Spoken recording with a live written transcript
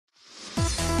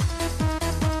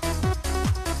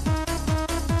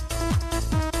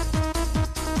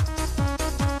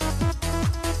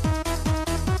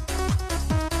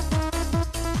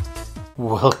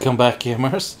Welcome back,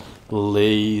 gamers.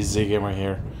 Lazygamer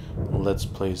here. Let's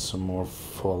play some more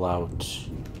Fallout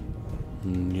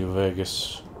New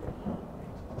Vegas.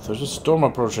 There's a storm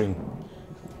approaching.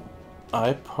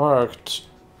 I parked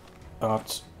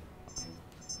at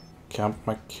Camp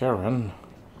McCarran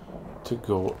to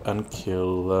go and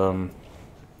kill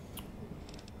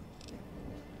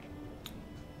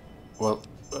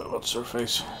what's her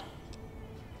face?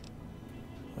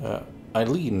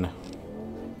 Eileen.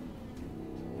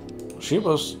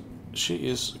 She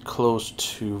is close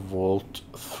to Vault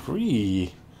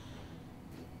 3,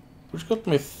 which got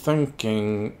me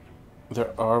thinking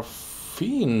there are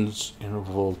fiends in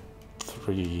Vault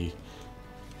 3.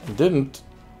 Didn't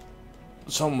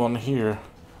someone here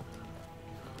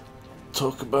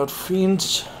talk about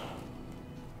fiends?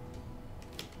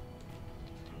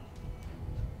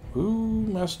 Who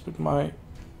messed with my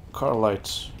car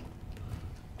lights?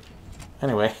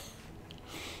 Anyway.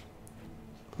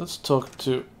 Let's talk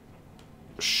to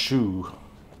Shu.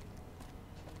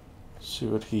 See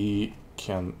what he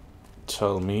can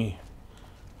tell me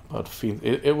about Fiend.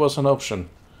 It was an option.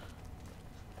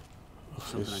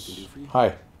 Something I can do for you?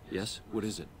 Hi. Yes? What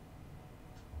is it?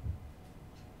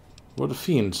 What are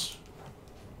fiends?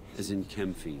 As in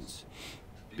chem fiends.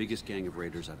 Biggest gang of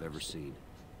raiders I've ever seen.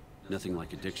 Nothing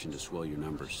like addiction to swell your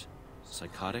numbers.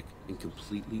 Psychotic and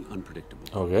completely unpredictable.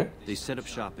 Okay. They set up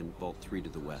shop in Vault 3 to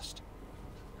the west.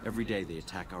 Every day they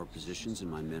attack our positions and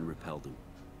my men repel them.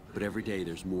 But every day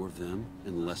there's more of them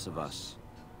and less of us.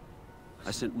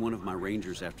 I sent one of my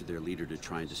rangers after their leader to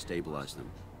try and destabilize them.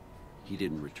 He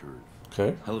didn't return.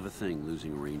 Okay. Hell of a thing,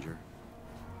 losing a ranger.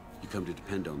 You come to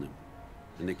depend on them,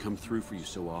 and they come through for you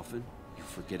so often, you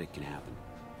forget it can happen.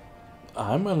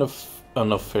 I'm an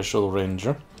official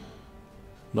ranger.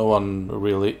 No one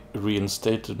really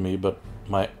reinstated me, but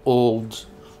my old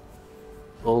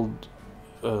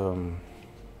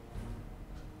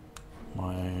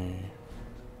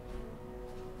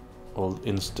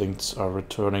instincts are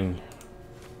returning.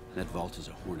 That vault is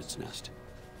a hornet's nest.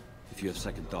 If you have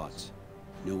second thoughts,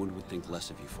 no one would think less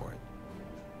of you for it.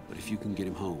 But if you can get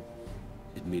him home,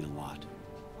 it'd mean a lot.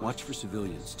 Watch for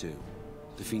civilians, too.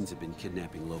 The fiends have been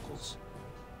kidnapping locals.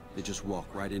 They just walk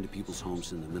right into people's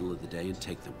homes in the middle of the day and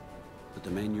take them. But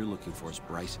the man you're looking for is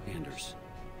Bryce Anders.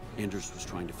 Anders was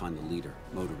trying to find the leader,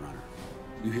 Motor Runner.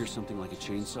 You hear something like a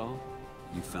chainsaw?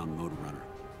 You found Motor Runner.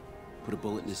 Put a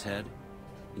bullet in his head,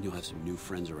 and you'll have some new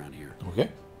friends around here. Okay.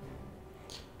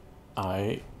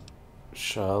 I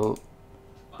shall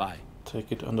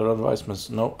take it under advisement.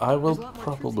 No, I will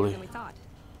probably. Than we thought.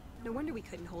 No wonder we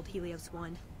couldn't hold Helios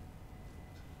 1.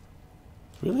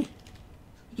 Really?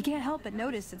 You can't help but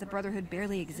notice that the Brotherhood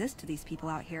barely exists to these people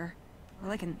out here. We're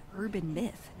like an urban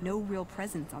myth, no real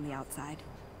presence on the outside.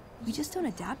 We just don't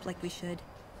adapt like we should.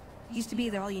 It used to be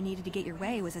that all you needed to get your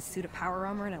way was a suit of power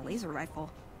armor and a laser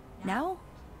rifle. Now,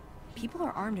 people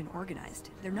are armed and organized.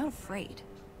 They're not afraid.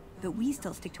 But we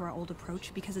still stick to our old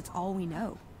approach because it's all we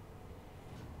know.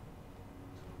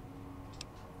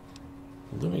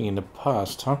 Living in the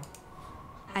past, huh?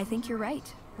 I think you're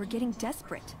right. We're getting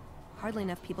desperate. Hardly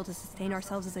enough people to sustain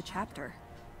ourselves as a chapter.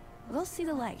 We'll see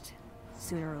the light,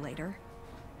 sooner or later.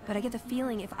 But I get the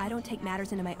feeling if I don't take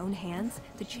matters into my own hands,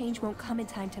 the change won't come in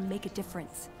time to make a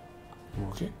difference.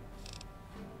 Okay.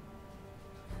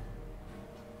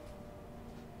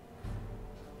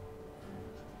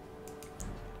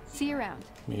 See you around.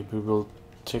 Maybe we'll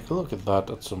take a look at that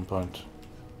at some point.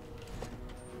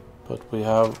 But we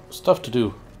have stuff to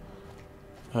do.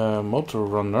 Motor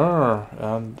Runner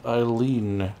and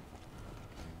Eileen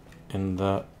in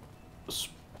the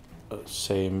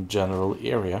same general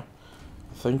area.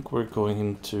 I think we're going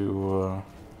into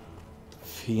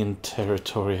Fiend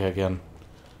territory again.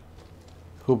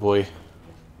 Oh boy.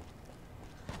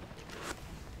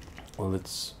 Well,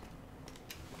 it's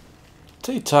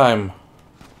daytime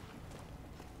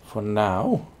for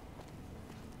now.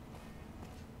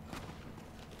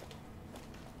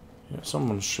 Yeah,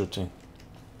 someone's shooting.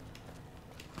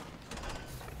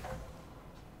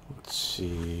 Let's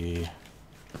see.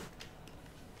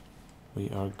 We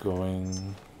are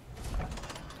going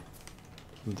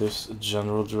in this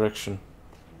general direction.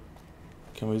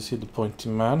 Can we see the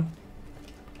pointing man?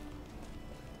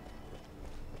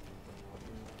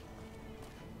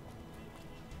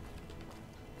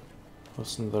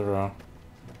 Wasn't there a...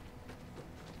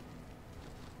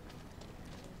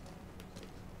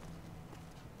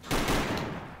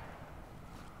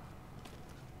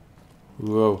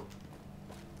 Whoa.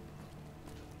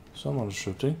 Someone's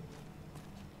shooting.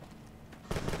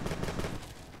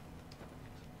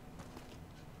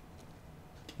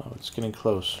 Oh, it's getting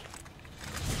close.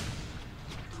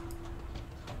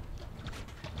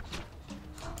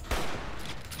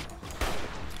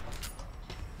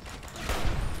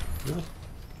 Really?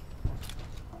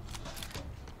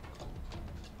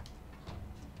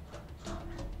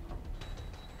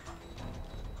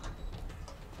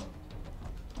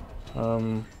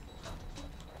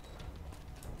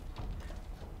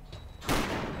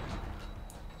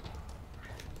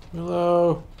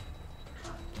 Willow.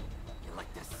 You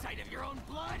like the sight of your own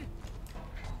blood?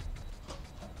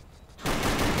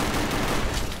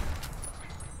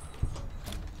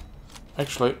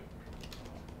 Actually,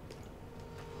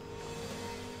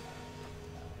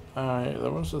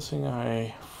 there was a thing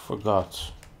I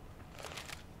forgot.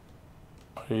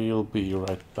 I'll be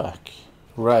right back.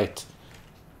 Right.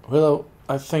 Willow,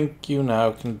 I think you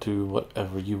now can do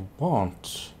whatever you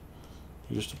want.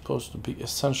 You're supposed to be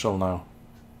essential now.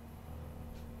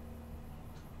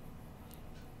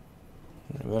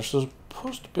 They're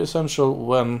supposed to be essential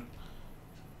when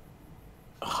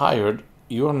hired.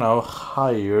 You are now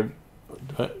hired.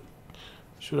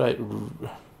 Should I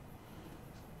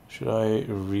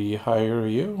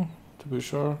rehire you to be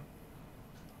sure?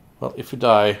 Well, if you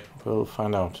die, we'll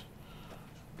find out.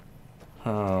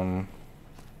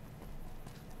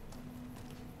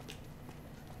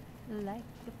 Like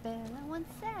the fella once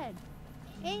said,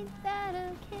 ain't that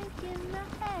a kick in the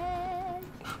head?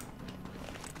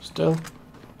 Still.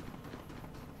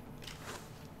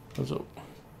 Also,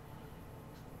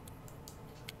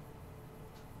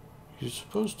 you're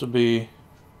supposed to be...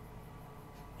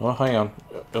 Oh, hang on.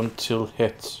 Until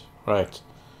hit. Right.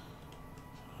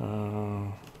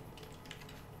 I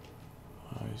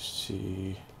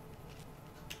see.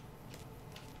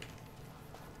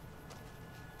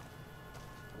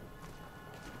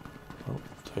 Oh,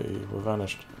 they were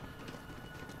vanished.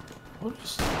 What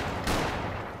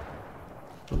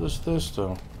is this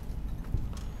though?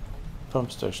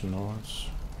 Pump station, no,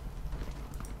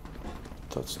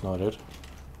 that's not it.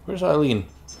 Where's Eileen?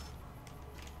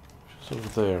 She's over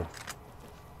there.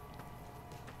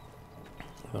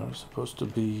 There's supposed to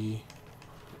be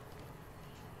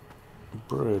a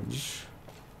bridge.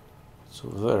 It's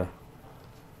over there.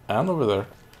 And over there.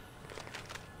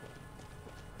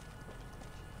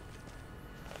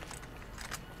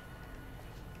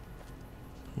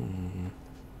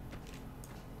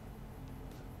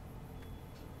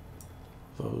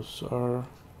 Those are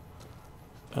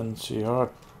NCR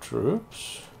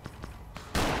troops.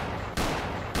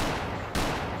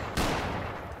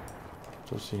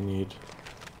 Does he need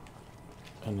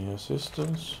any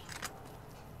assistance?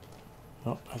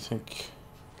 No, I think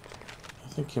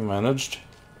he managed.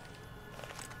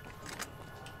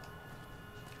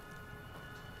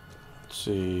 Let's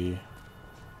see.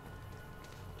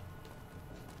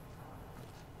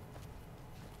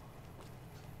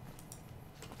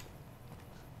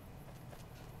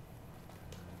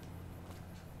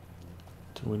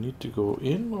 Do we need to go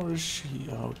in, or is she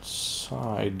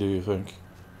outside, do you think?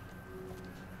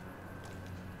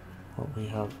 Well, we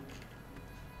have...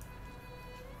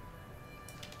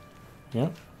 Yeah.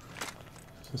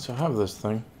 Since I have this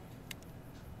thing.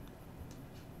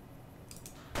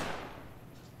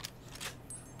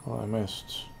 Oh, I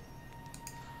missed.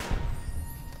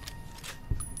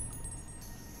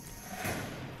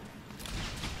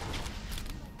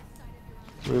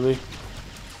 Really?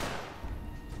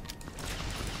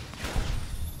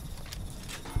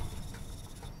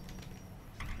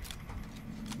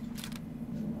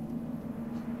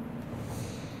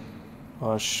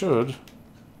 I should.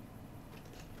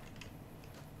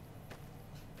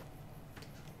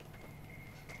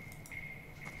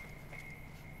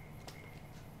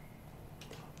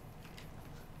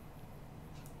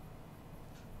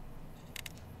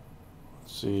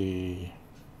 Let's see.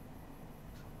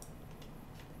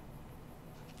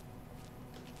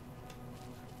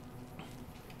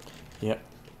 Yeah,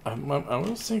 I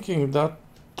was thinking that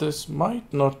this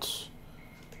might not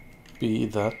be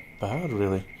that bad,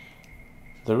 really.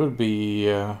 There will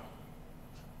be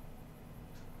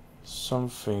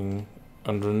something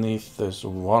underneath this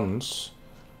once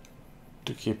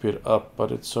to keep it up,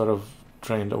 but it's sort of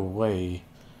drained away.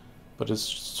 But it's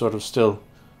sort of still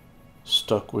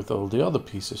stuck with all the other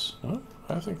pieces. No?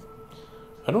 I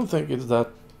don't think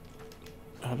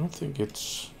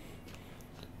it's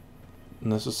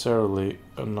necessarily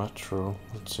a natural.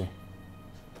 Let's see.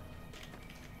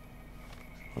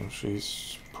 Oh,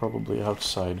 she's probably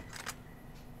outside.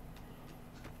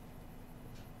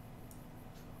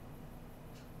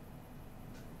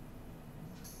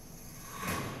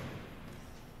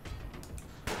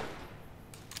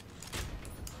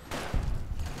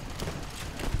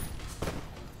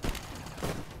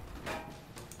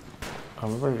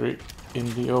 I'm very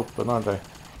in the open, aren't I?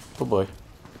 Oh boy.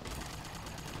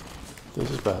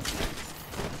 This is bad.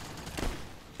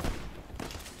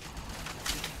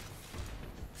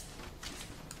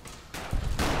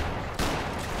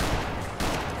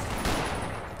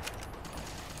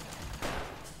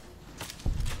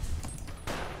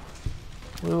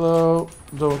 Willow,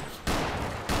 don't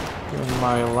get in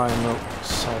my line of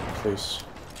sight, please.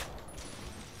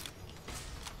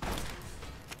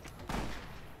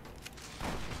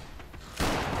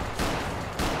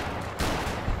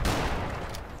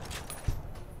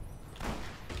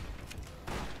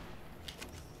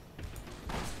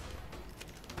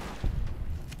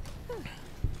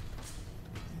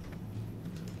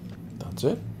 That's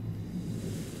it.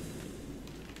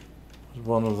 Is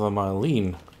one of them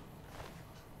Eileen?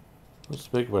 That's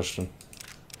the big question.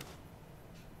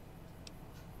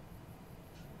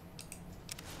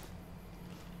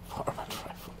 Varmint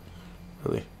rifle.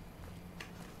 Really?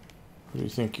 Who do you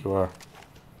think you are?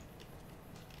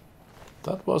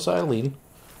 That was Eileen.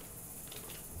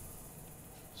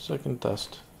 Second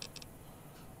test.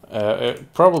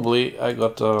 Probably I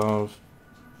got a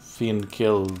Fiend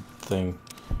kill thing.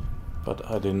 But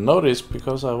I didn't notice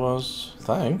because I was...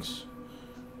 Thanks.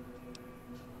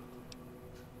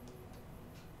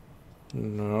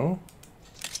 No.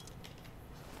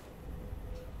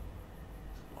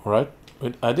 Alright.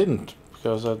 I didn't,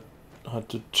 because I had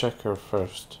to check her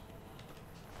first.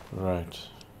 Right.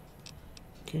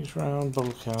 Cage round,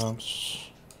 bubble caps.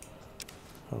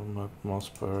 Helmet,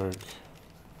 Mossberg.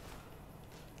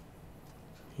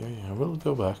 Yeah, we'll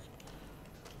go back.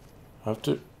 I have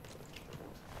to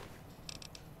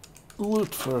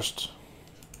loot first.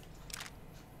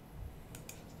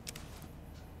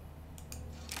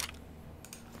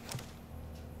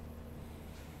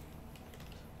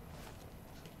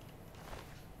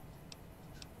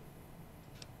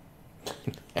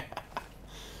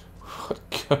 What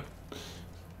gun?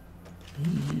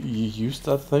 You used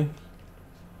that thing?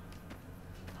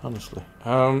 Honestly.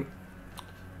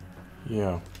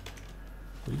 Yeah.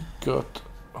 We got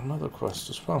another quest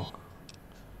as well.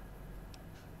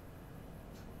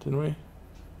 Didn't we?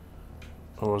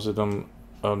 Or was it an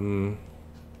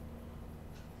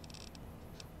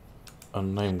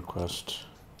unnamed quest?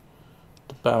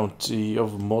 The bounty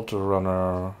of Motor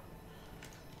Runner.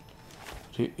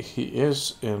 He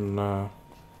is in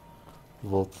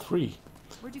Vault 3,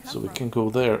 so we can go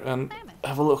there and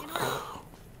have a look.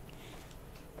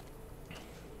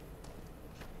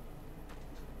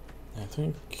 I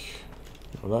think,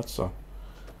 well, that's a,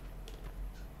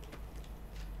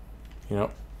 you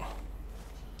know,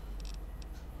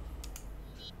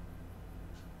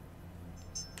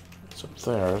 it's up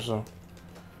there, so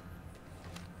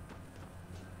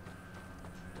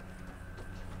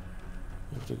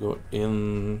you have to go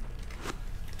in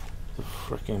the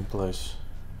freaking place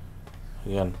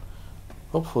again.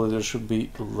 Hopefully there should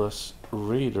be less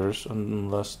raiders,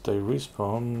 unless they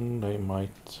respawn. They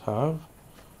might have.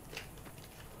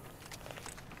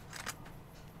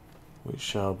 We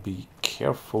shall be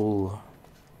careful.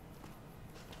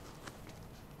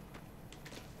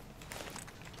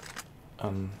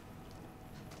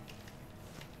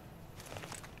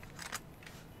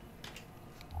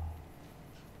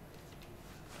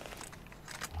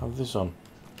 Have this on.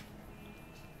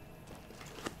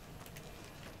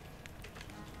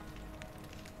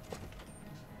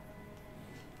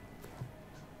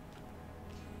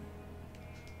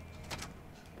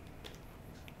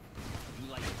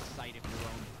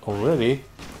 Already?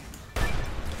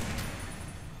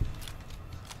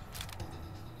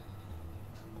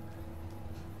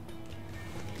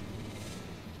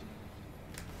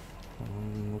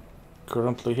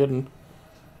 Currently hidden.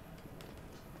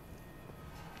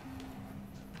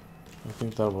 I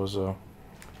think that was a...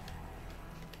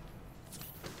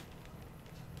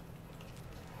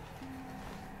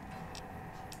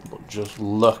 just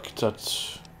luck that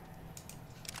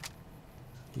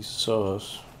he saw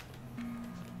us.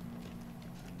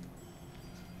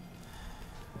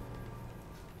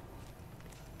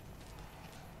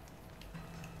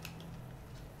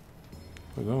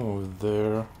 We're going over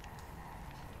there.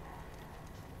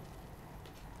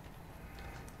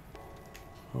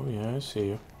 Oh yeah, I see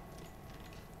you.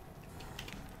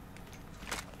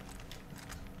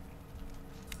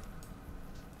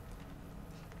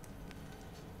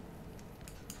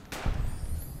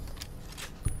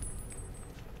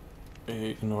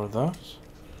 Ignore that.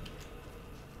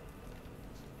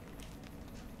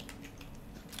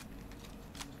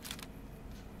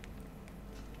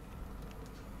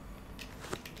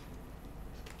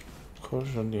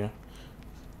 Caution, yeah.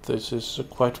 This is a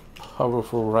quite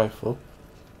powerful rifle.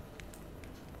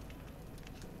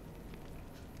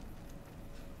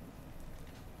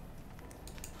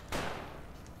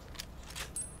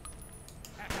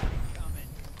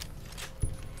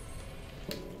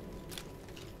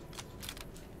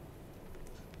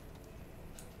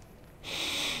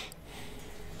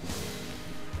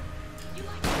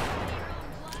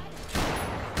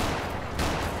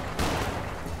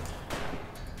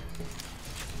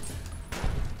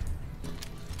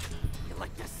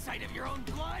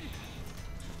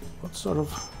 sort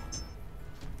of.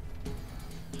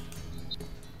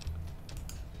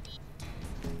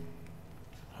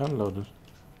 Hand loaded.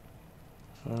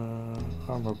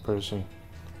 Armor piercing.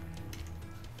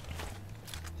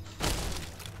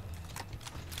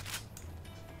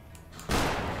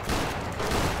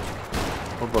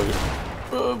 Oh boy.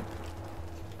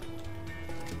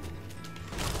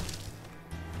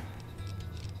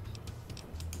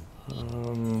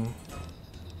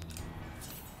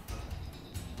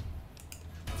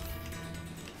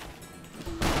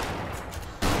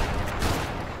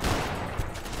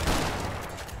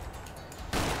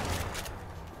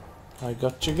 I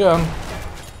got your gun.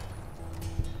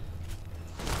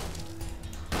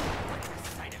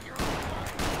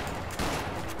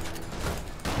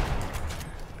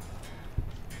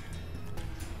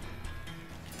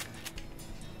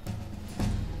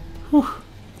 Whew.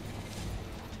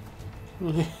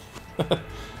 Really?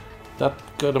 That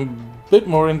got a bit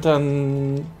more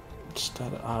intense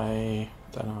than I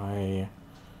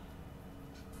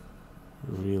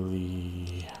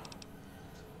really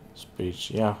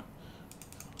speech, yeah.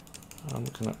 I'm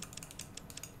gonna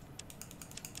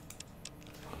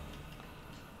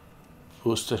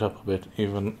boost it up a bit,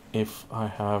 even if I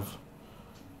have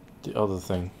the other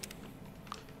thing.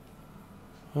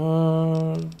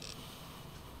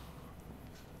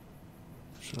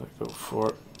 Should I go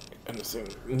for anything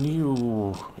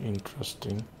new,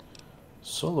 interesting?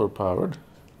 Solar powered.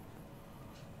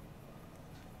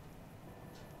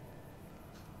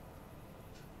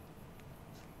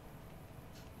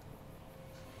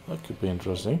 That could be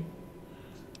interesting.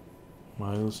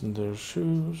 Miles in their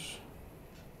shoes.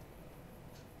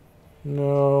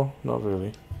 No, not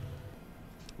really.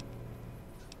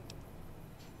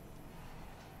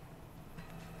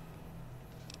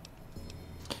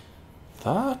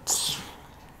 That.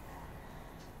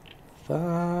 If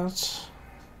I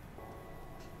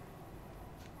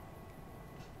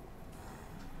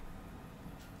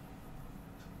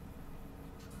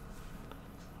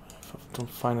don't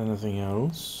find anything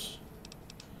else.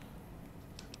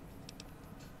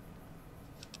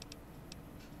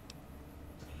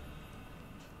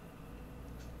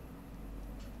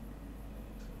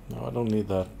 No, I don't need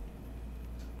that.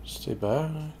 Stay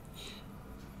back.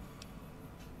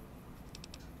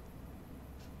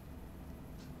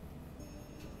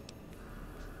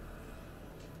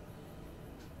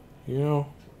 You know,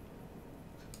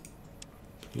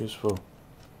 useful.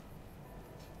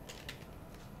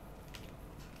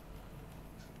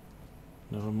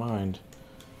 Never mind.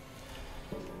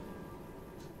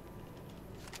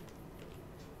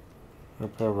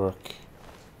 Repair work.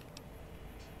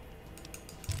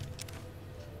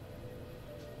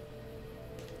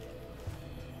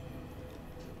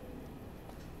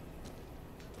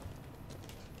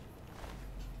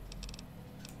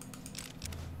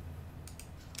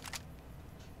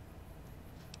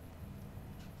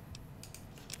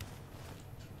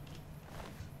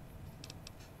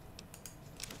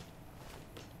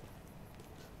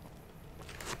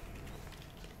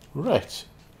 Right.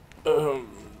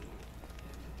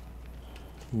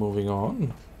 Moving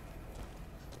on.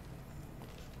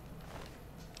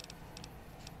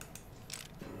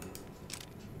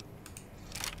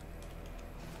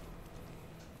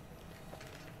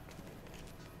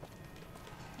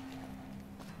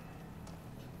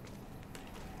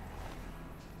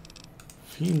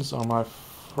 Fiends are my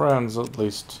friends, at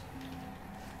least.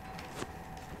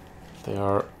 They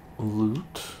are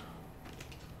loot,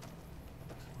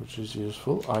 which is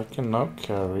useful. I can now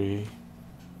carry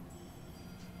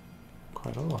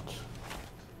quite a lot.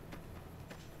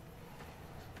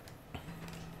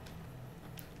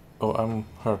 Oh, I'm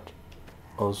hurt.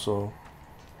 Also,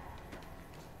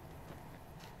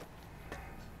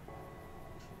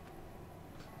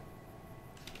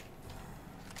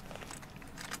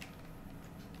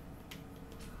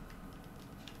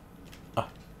 I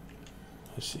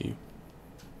see you.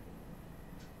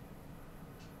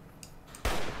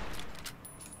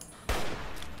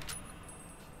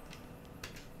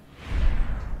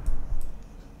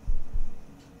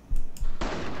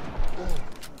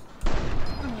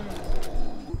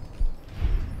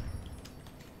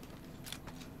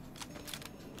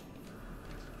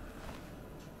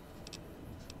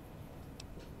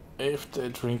 If they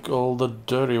drink all the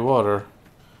dirty water,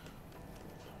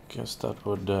 guess that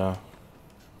would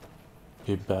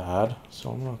be bad.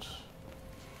 So I'm not.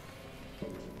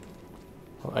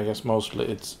 Well, I guess mostly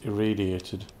it's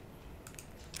irradiated.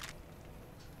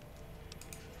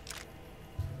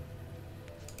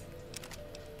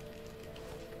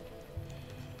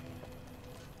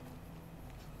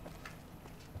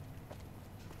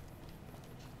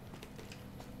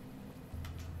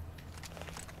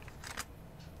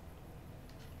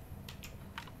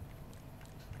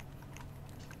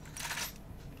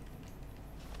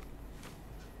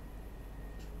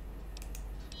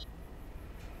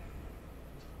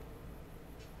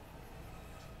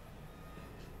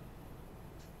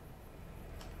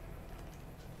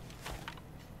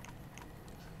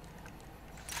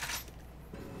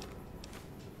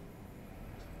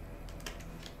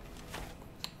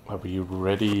 Are we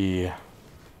ready?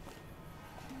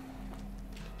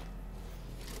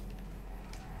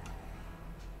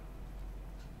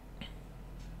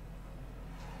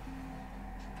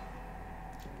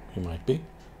 We might be.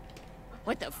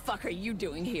 What the fuck are you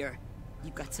doing here?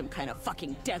 You got some kind of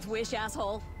fucking death wish,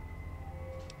 asshole?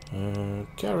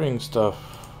 Carrying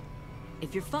stuff.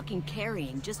 If you're fucking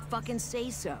carrying, just fucking say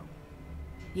so.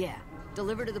 Yeah,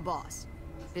 deliver to the boss.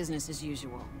 Business as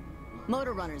usual.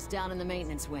 Motor runners down in the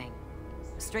maintenance wing.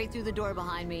 Straight through the door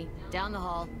behind me, down the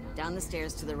hall, down the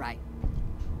stairs to the right.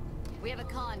 We have a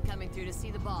con coming through to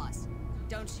see the boss.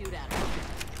 Don't shoot at her.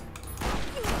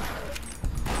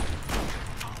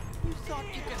 You thought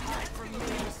you could hide from me,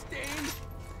 Stain?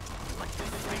 Like the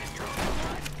sight of your own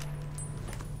blood.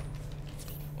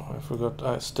 Oh, I forgot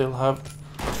I still have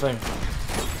a thing.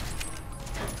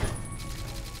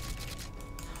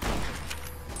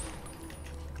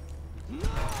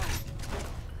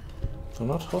 They're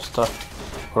not hostile,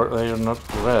 or they are not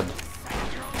red.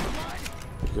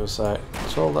 Because I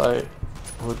told I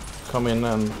would come in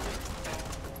and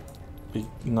be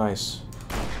nice.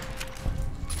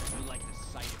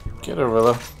 Get her,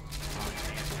 Willow.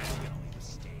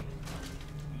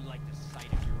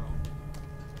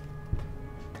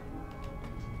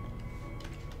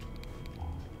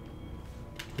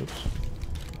 Oops.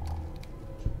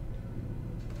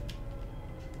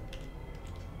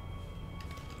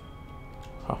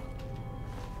 Huh.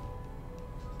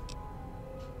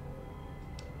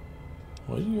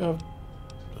 Well, you have...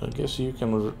 I guess you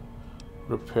can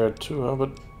repair too, huh?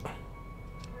 But...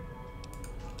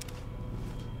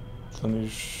 then you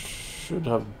should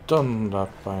have done that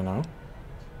by now.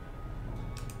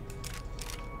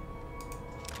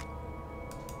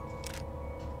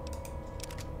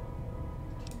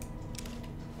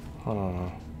 Huh.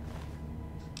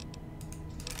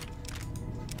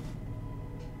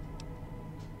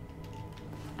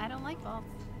 I don't like vaults,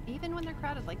 even when they're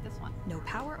crowded like this one. No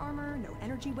power armor, no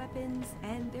energy weapons,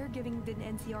 and they're giving the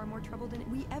NCR more trouble than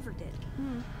we ever did.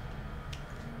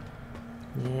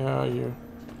 Yeah, you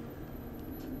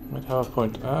might have a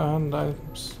point, and I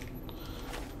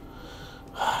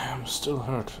am still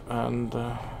hurt, and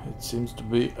it seems to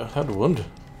be a head wound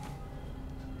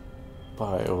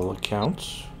by all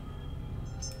accounts.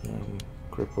 I'm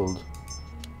crippled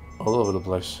all over the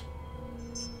place.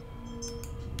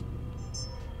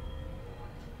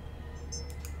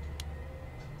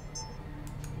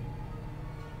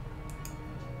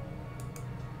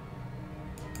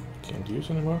 Can't use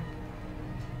anymore.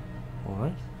 All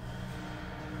right.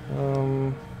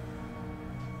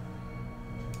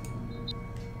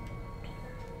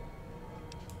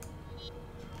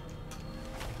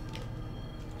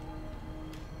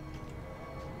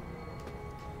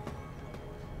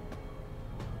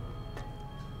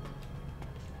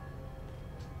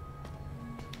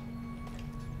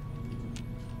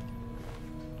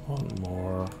 One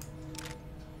more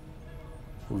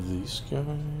of these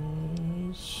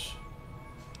guys.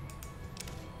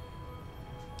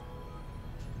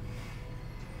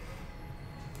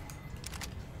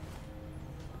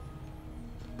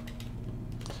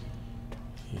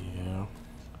 Yeah.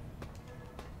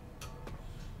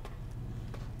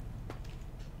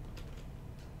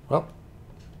 Well,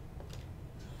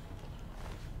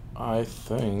 I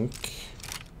think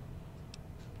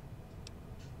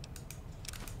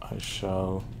I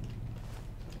shall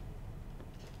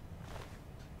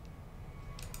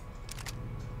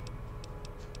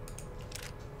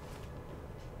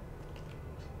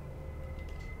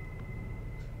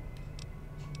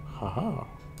haha.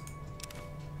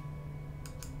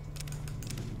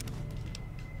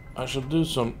 I should do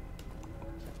some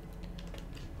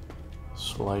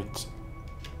slight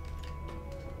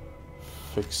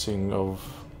fixing of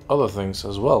other things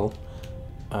as well,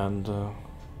 and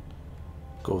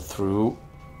go through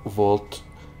Vault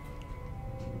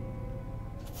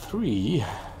 3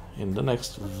 in the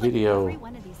next video. Every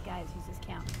one of these guys uses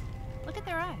count. Look at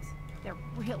their eyes. They're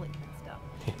really messed up.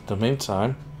 In the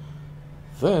meantime,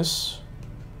 this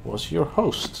was your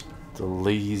host, the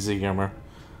lazygamer,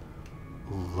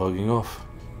 logging off.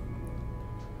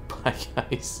 Bye,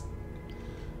 guys.